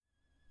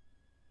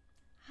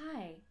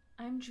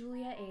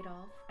Julia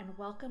Adolf, and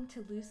welcome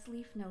to Loose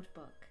Leaf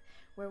Notebook,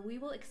 where we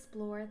will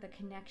explore the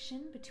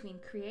connection between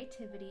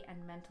creativity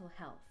and mental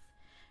health,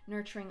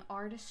 nurturing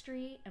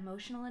artistry,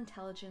 emotional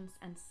intelligence,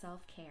 and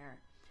self-care.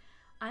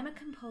 I'm a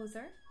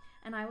composer,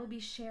 and I will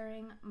be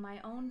sharing my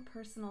own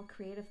personal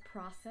creative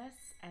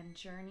process and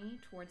journey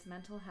towards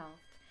mental health,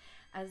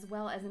 as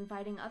well as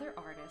inviting other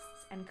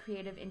artists and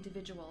creative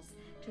individuals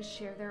to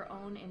share their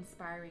own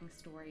inspiring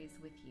stories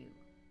with you.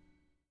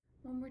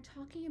 When we're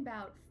talking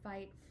about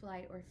fight,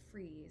 flight, or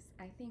freeze,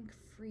 I think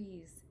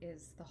freeze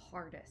is the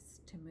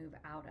hardest to move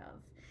out of,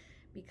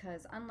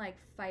 because unlike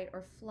fight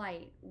or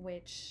flight,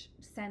 which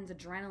sends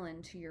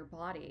adrenaline to your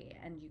body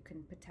and you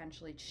can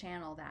potentially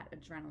channel that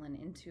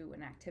adrenaline into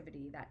an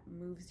activity that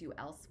moves you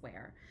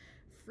elsewhere,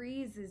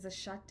 freeze is a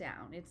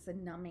shutdown. It's a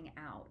numbing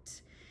out.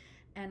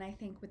 And I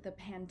think with the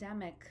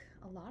pandemic,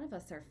 a lot of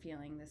us are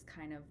feeling this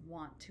kind of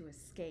want to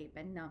escape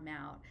and numb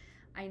out.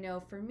 I know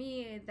for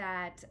me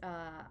that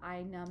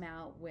I numb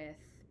out with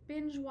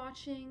binge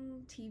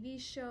watching TV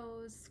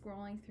shows,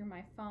 scrolling through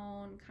my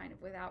phone, kind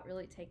of without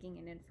really taking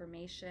in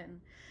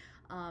information.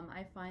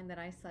 I find that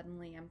I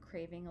suddenly am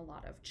craving a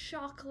lot of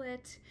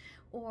chocolate,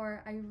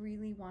 or I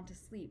really want to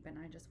sleep and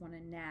I just want to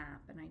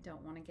nap and I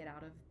don't want to get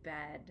out of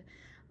bed.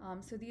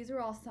 So these are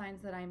all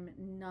signs that I'm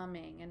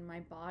numbing and my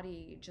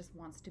body just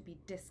wants to be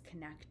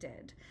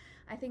disconnected.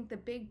 I think the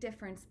big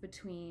difference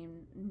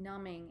between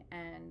numbing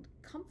and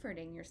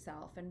comforting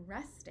yourself and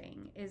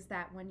resting is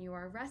that when you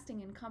are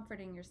resting and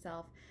comforting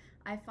yourself,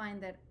 I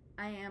find that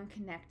I am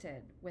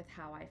connected with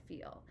how I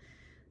feel.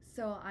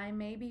 So I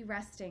may be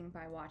resting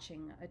by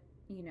watching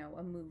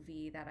a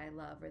movie that I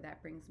love or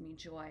that brings me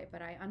joy,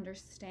 but I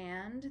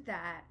understand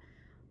that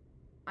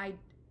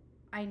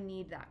I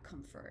need that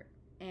comfort,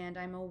 and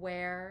I'm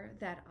aware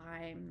that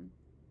I'm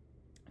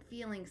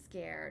feeling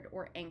scared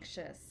or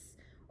anxious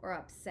or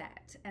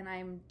upset, and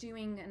I'm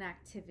doing an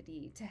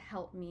activity to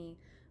help me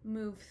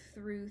move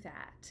through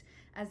that,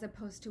 as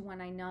opposed to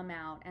when I numb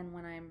out and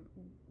when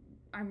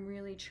I'm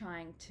really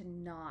trying to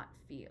not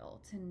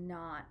feel, to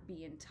not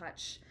be in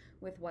touch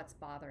with what's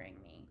bothering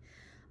me.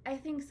 I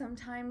think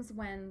sometimes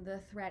when the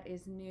threat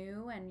is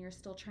new and you're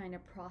still trying to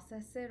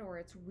process it, or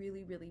it's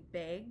really, really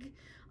big,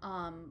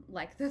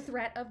 like the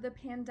threat of the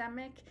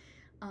pandemic,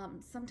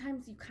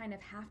 sometimes you kind of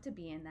have to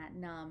be in that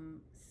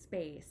numb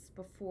space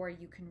before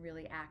you can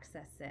really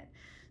access it.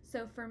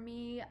 So for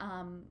me,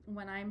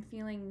 when I'm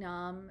feeling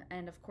numb,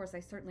 and of course I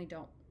certainly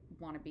don't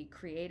want to be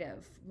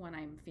creative when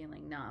I'm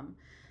feeling numb,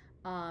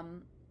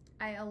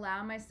 I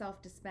allow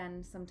myself to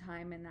spend some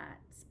time in that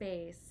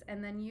space,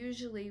 and then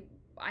usually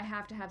I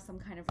have to have some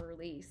kind of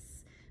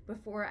release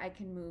before I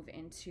can move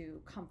into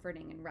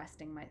comforting and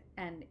resting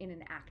and in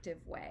an active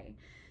way.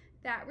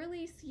 That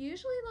release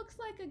usually looks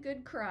like a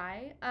good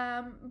cry,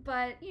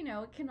 but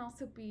it can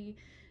also be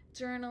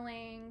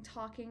journaling,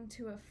 talking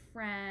to a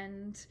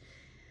friend,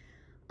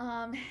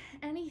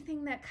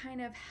 anything that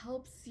kind of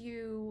helps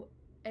you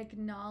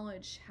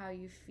acknowledge how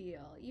you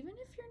feel, even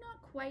if you're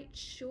not quite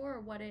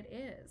sure what it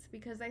is,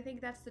 because I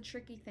think that's the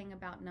tricky thing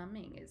about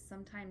numbing, is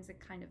sometimes it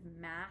kind of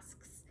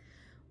masks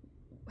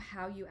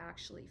how you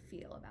actually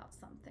feel about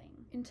something.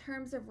 In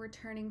terms of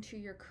returning to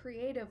your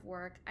creative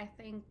work, I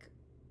think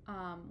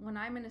when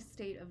I'm in a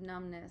state of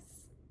numbness,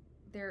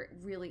 there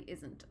really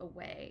isn't a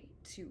way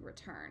to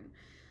return.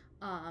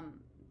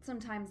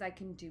 Sometimes I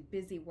can do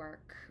busy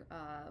work,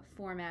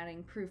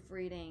 formatting,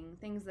 proofreading,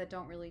 things that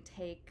don't really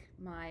take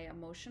my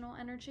emotional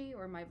energy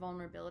or my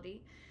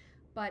vulnerability.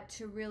 But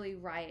to really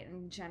write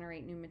and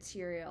generate new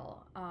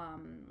material,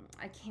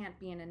 I can't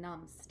be in a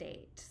numb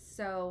state.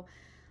 So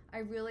I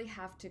really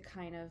have to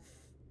kind of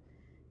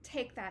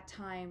take that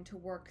time to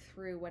work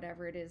through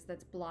whatever it is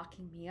that's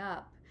blocking me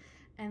up.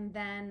 And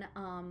then,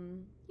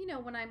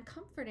 when I'm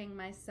comforting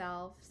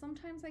myself,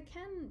 sometimes I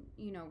can,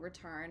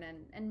 return,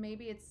 and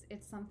maybe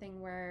it's something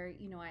where,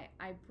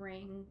 I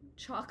bring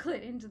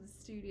chocolate into the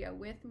studio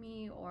with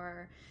me,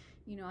 or,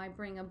 I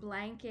bring a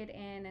blanket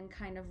in and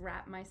kind of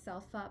wrap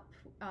myself up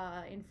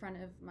in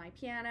front of my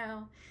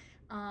piano,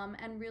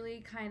 and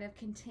really kind of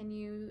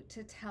continue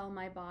to tell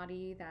my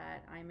body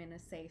that I'm in a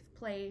safe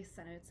place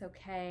and it's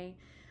okay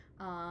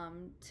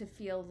to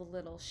feel a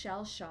little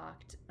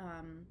shell-shocked.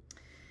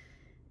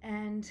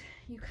 And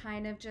you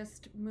kind of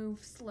just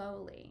move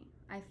slowly.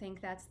 I think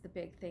that's the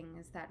big thing,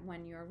 is that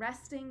when you're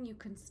resting, you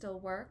can still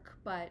work,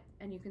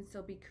 and you can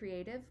still be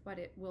creative, but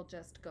it will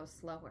just go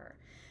slower.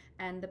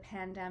 And the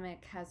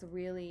pandemic has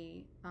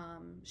really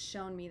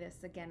shown me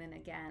this again and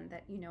again,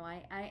 that,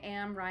 I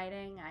am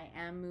writing, I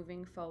am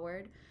moving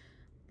forward,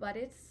 but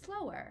it's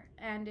slower,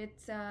 and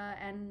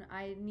and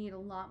I need a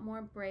lot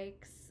more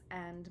breaks,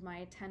 and my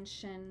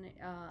attention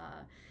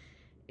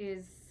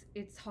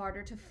it's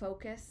harder to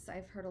focus.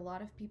 I've heard a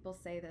lot of people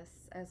say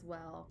this as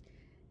well.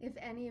 If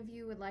any of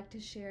you would like to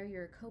share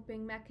your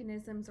coping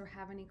mechanisms or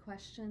have any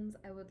questions,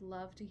 I would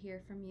love to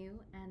hear from you,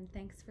 and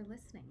thanks for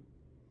listening.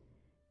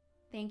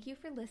 Thank you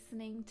for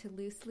listening to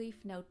Loose Leaf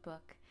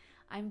Notebook.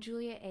 I'm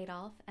Julia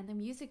Adolf, and the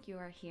music you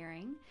are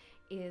hearing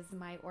is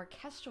my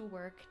orchestral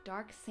work,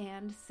 Dark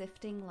Sand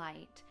Sifting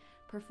Light,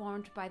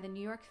 performed by the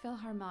New York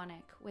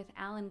Philharmonic with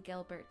Alan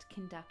Gilbert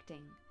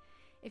conducting.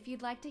 If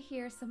you'd like to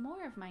hear some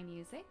more of my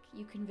music,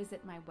 you can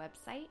visit my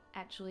website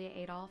at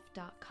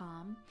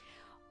juliaadolph.com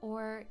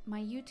or my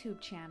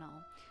YouTube channel,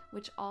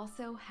 which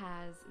also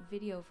has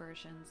video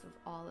versions of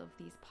all of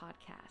these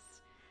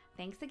podcasts.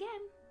 Thanks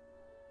again.